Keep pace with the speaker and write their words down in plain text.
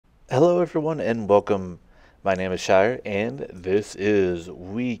Hello, everyone, and welcome. My name is Shire, and this is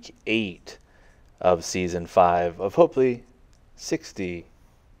week 8 of season 5 of hopefully 60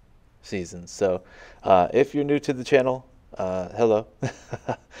 seasons. So, if you're new to the channel, hello.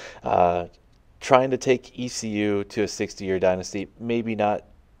 uh, Trying to take ECU to a 60-year dynasty, maybe not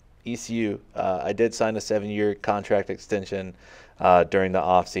ECU. I did sign a 7-year contract extension during the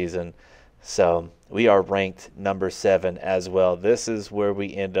off season, so we are ranked number 7 as well. This is where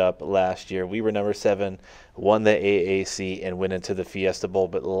we end up last year. We were number 7, won the AAC, and went into the Fiesta Bowl,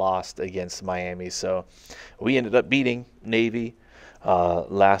 but lost against Miami. So we ended up beating Navy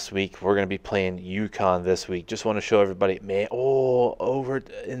last week. We're going to be playing UCONN this week. Just want to show everybody, man, over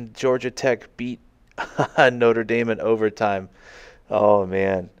in Georgia Tech beat Notre Dame in overtime. Oh,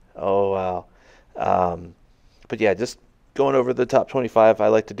 man. Oh, wow. But yeah, just going over the top 25. I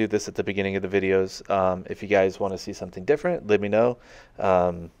like to do this at the beginning of the videos. If you guys want to see something different, let me know.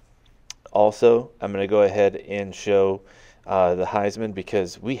 Also, I'm going to go ahead and show the Heisman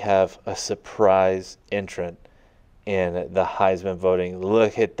because we have a surprise entrant in the Heisman voting.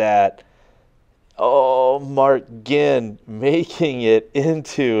 Look at that. Oh, Mark Ginn making it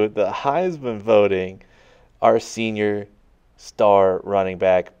into the Heisman voting. Our senior star running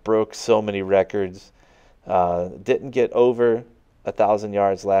back broke so many records. Didn't get over 1,000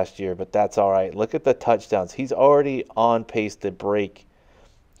 yards last year, but that's all right. Look at the touchdowns. He's already on pace to break.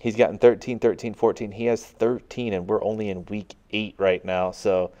 He's gotten 13, 13, 14. He has 13, and we're only in week 8 right now.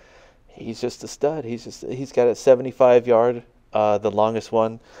 So he's just a stud. He's got a 75-yard, the longest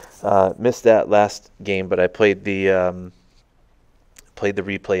one. Missed that last game, but I played the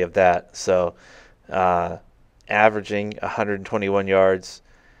replay of that. So averaging 121 yards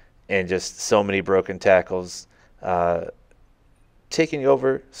and just so many broken tackles. Taking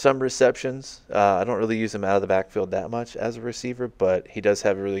over some receptions. I don't really use him out of the backfield that much as a receiver, but he does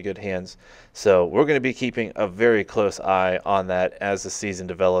have really good hands. So we're going to be keeping a very close eye on that as the season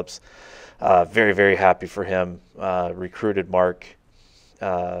develops. Very, very happy for him. Recruited Mark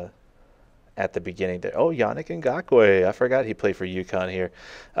at the beginning there. Oh, Yannick Ngakoue. I forgot he played for UConn here.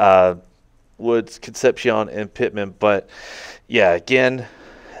 Woods, Concepcion, and Pittman. But, yeah, again,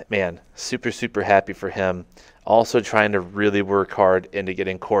 man, super, super happy for him. Also trying to really work hard into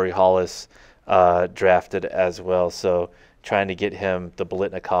getting Corey Hollis drafted as well. So trying to get him the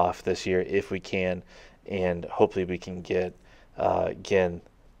Blitnikoff this year if we can. And hopefully we can get, again,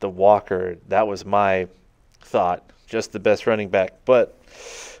 the Walker. That was my thought. Just the best running back. But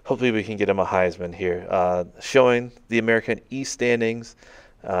hopefully we can get him a Heisman here. Showing the American East standings.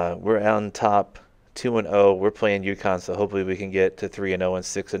 We're on top 2-0. We're playing UConn, so hopefully we can get to 3-0 and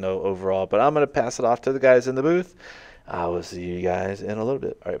 6-0 overall. But I'm going to pass it off to the guys in the booth. I will see you guys in a little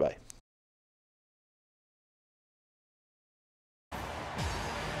bit. All right, bye.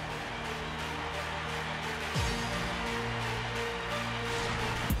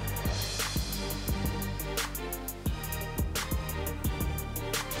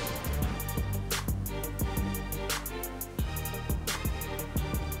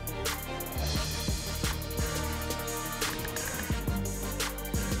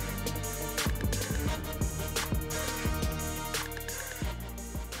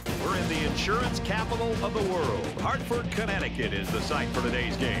 We're in the insurance capital of the world. Hartford, Connecticut is the site for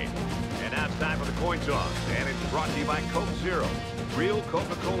today's game. And now it's time for the coin toss. And it's brought to you by Coke Zero. Real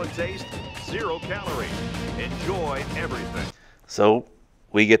Coca-Cola taste, 0 calories. Enjoy everything. So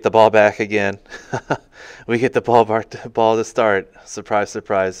we get the ball back again. We get the ball to start. Surprise,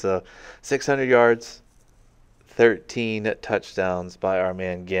 surprise. So 600 yards, 13 touchdowns by our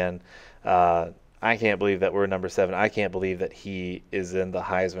man Ginn. I can't believe that we're number 7. I can't believe that he is in the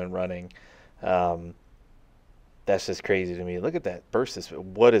Heisman running. That's just crazy to me. Look at that burst.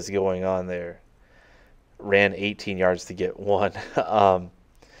 What is going on there? Ran 18 yards to get 1.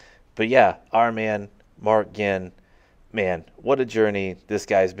 But yeah, our man, Mark Ginn, man, what a journey this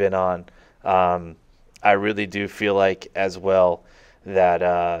guy's been on. I really do feel like as well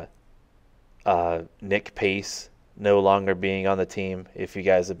that Nick Pace no longer being on the team. If you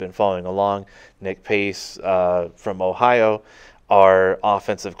guys have been following along, Nick Pace from Ohio, our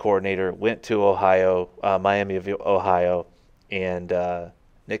offensive coordinator, went to Ohio, Miami of Ohio, and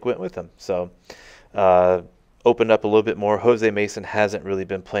Nick went with him. So opened up a little bit more. Jose Mason hasn't really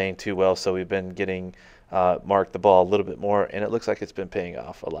been playing too well, so we've been getting Mark the ball a little bit more, and it looks like it's been paying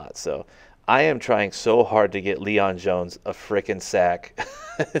off a lot. So I am trying so hard to get Leon Jones a frickin' sack.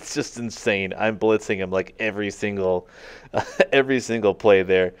 It's just insane. I'm blitzing him like every single play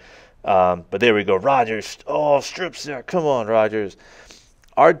there. But there we go. Rodgers. Oh, strip sack. Come on, Rodgers.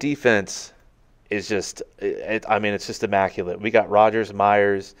 Our defense is just, I mean, it's just immaculate. We got Rogers,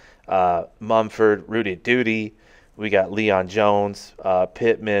 Myers, Mumford, Rudy Duty. We got Leon Jones,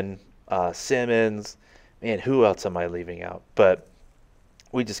 Pittman, Simmons. Man, who else am I leaving out? But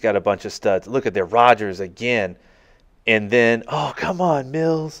we just got a bunch of studs. Look at their Rogers again. And then, oh, come on,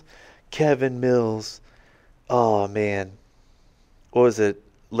 Mills. Kevin Mills. Oh, man. What was it?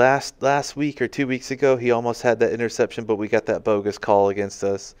 Last week or 2 weeks ago, he almost had that interception, but we got that bogus call against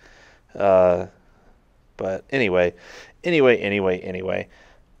us. But anyway.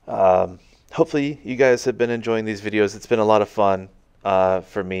 Hopefully you guys have been enjoying these videos. It's been a lot of fun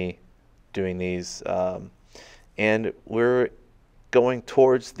for me doing these. And we're going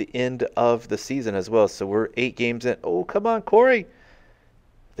towards the end of the season as well. So we're 8 games in. Oh, come on, Corey.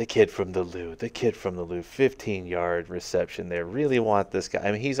 The kid from the Lou. 15-yard reception there. Really want this guy.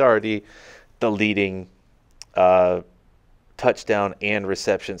 I mean, he's already the leading touchdown and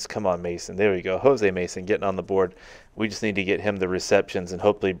receptions. Come on, Mason. There we go. Jose Mason getting on the board. We just need to get him the receptions and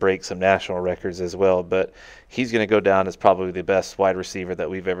hopefully break some national records as well. But he's going to go down as probably the best wide receiver that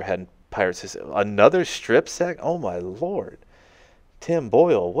we've ever had in Pirates. Another strip sack? Oh, my Lord. Tim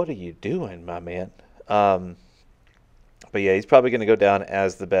Boyle, what are you doing, my man? But, yeah, he's probably going to go down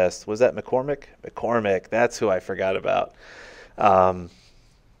as the best. Was that McCormick? McCormick. That's who I forgot about. But,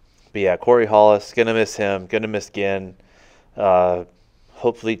 yeah, Corey Hollis, going to miss him. Going to miss Ginn.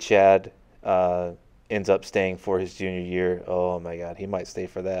 Hopefully Chad ends up staying for his junior year. Oh, my God. He might stay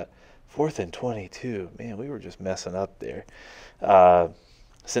for that. 4th and 22. Man, we were just messing up there.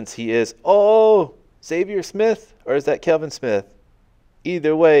 Since he is, Xavier Smith, or is that Kelvin Smith?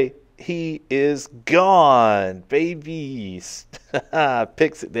 Either way, he is gone, babies.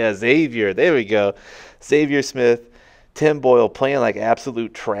 Picks it. Yeah, Xavier. There we go. Xavier Smith. Tim Boyle playing like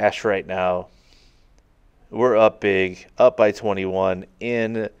absolute trash right now. We're up big, up by 21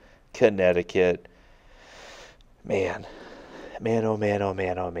 in Connecticut. Man.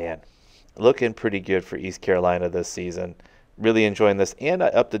 Looking pretty good for East Carolina this season. Really enjoying this. And I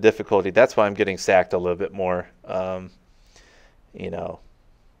upped the difficulty. That's why I'm getting sacked a little bit more.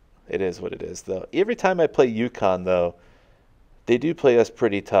 It is what it is, though. Every time I play UCONN, though, they do play us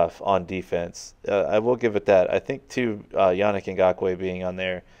pretty tough on defense. I will give it that. I think, too, Yannick Ngakoue being on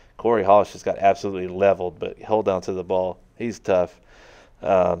there. Corey Hollis just got absolutely leveled, but held on to the ball. He's tough.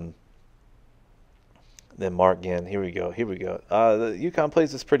 Then Mark Ginn. Here we go. The UConn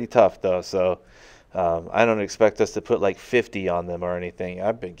plays us pretty tough, though, so I don't expect us to put like 50 on them or anything.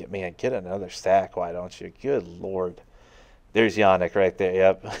 Get another sack, why don't you? Good Lord. There's Yannick right there,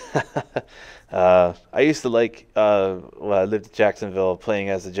 yep. I used to like, I lived in Jacksonville playing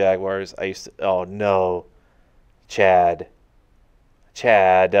as the Jaguars. Oh, no. Chad.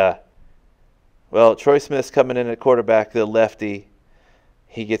 Well, Troy Smith's coming in at quarterback, the lefty.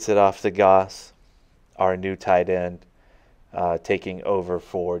 He gets it off to Goss, our new tight end, taking over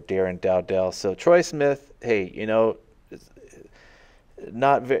for Darren Dowdell. So Troy Smith, hey,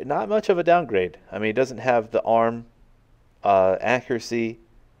 not much of a downgrade. I mean, he doesn't have the arm accuracy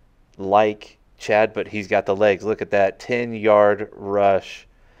like Chad, but he's got the legs. Look at that 10-yard rush.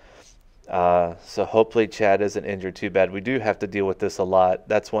 So hopefully Chad isn't injured too bad. We do have to deal with this a lot.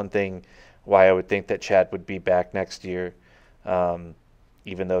 That's one thing why I would think that Chad would be back next year,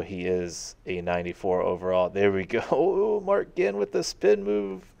 even though he is a 94 overall. There we go. Oh, Mark Ginn with the spin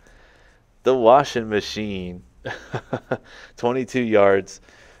move. The washing machine. 22 yards.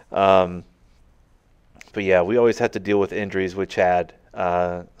 But, yeah, we always have to deal with injuries with Chad.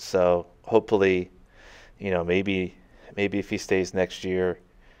 So hopefully, maybe if he stays next year,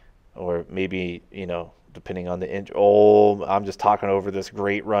 or maybe, depending on the injury. Oh, I'm just talking over this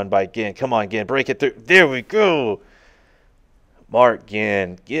great run by Ginn. Come on, Ginn, break it through. There we go. Mark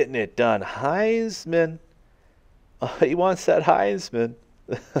Ginn getting it done. Heisman. He wants that Heisman.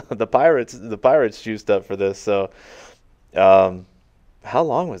 The Pirates juiced up for this. So, how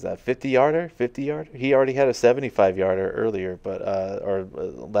long was that? 50-yarder? 50-yarder? He already had a 75-yarder earlier, but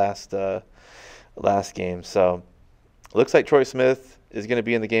last game. So, looks like Troy Smith is going to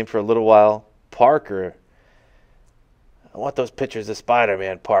be in the game for a little while. Parker. I want those pictures of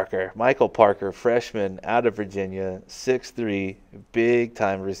Spider-Man Parker. Michael Parker, freshman out of Virginia, 6'3",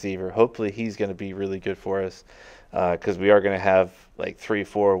 big-time receiver. Hopefully he's going to be really good for us because we are going to have like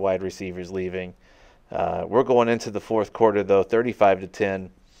 3-4 wide receivers leaving. We're going into the fourth quarter, though, 35-10.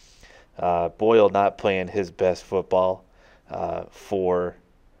 Boyle not playing his best football for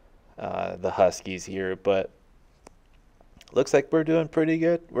the Huskies here, but looks like we're doing pretty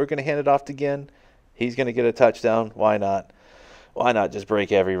good. We're going to hand it off to Ginn. He's going to get a touchdown. Why not? Why not just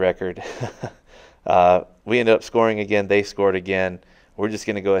break every record? We ended up scoring again. They scored again. we're just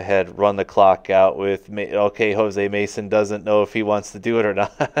going to go ahead, run the clock out with, okay, Jose Mason doesn't know if he wants to do it or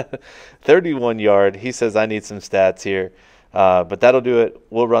not. 31 yard. He says, I need some stats here. But that'll do it.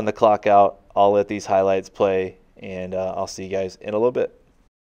 We'll run the clock out. I'll let these highlights play, and I'll see you guys in a little bit.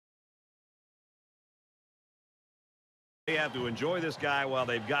 They have to enjoy this guy while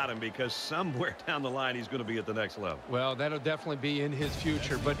they've got him, because somewhere down the line he's going to be at the next level. Well, that'll definitely be in his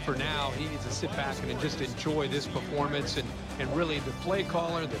future, but for now he needs to sit back and just enjoy this performance, and really the play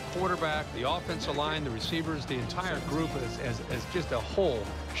caller, the quarterback, the offensive line, the receivers, the entire group as just a whole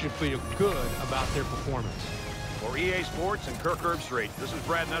should feel good about their performance. For EA Sports and Kirk Herbstreit, this is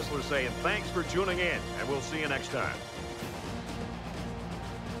Brad Nessler saying thanks for tuning in, and we'll see you next time.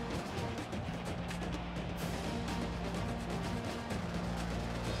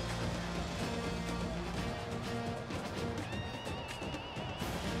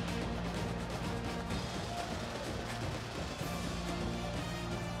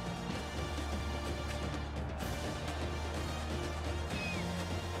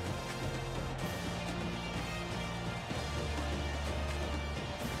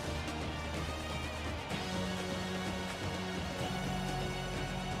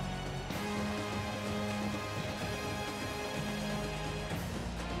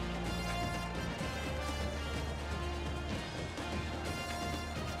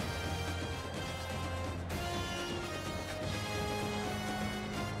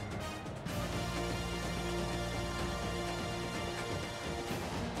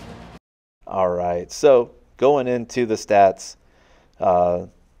 All right, so going into the stats,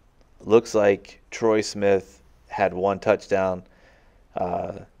 looks like Troy Smith had 1 touchdown.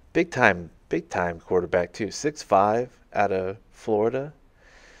 Big time quarterback too, 6'5", out of Florida.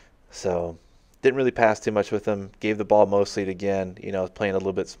 So didn't really pass too much with him. Gave the ball mostly to Ginn, playing a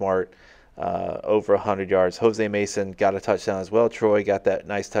little bit smart. Over 100 yards. Jose Mason got a touchdown as well. Troy got that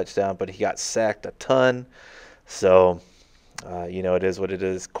nice touchdown, but he got sacked a ton. So it is what it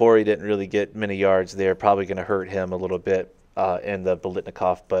is. Corey didn't really get many yards there. Probably going to hurt him a little bit in the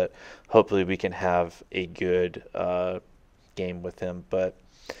Bolitnikoff, but hopefully we can have a good game with him. But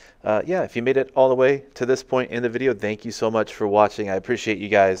yeah, if you made it all the way to this point in the video, thank you so much for watching. I appreciate you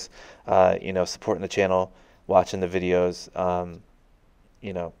guys, supporting the channel, watching the videos.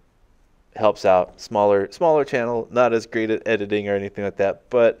 Helps out. Smaller channel, not as great at editing or anything like that,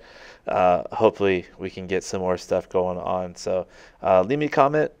 but hopefully we can get some more stuff going on. So leave me a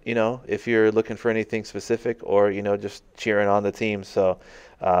comment, if you're looking for anything specific, or just cheering on the team. So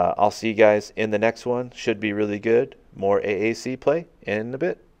I'll see you guys in the next one. Should be really good. More AAC play in a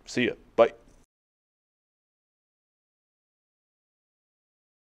bit. See ya.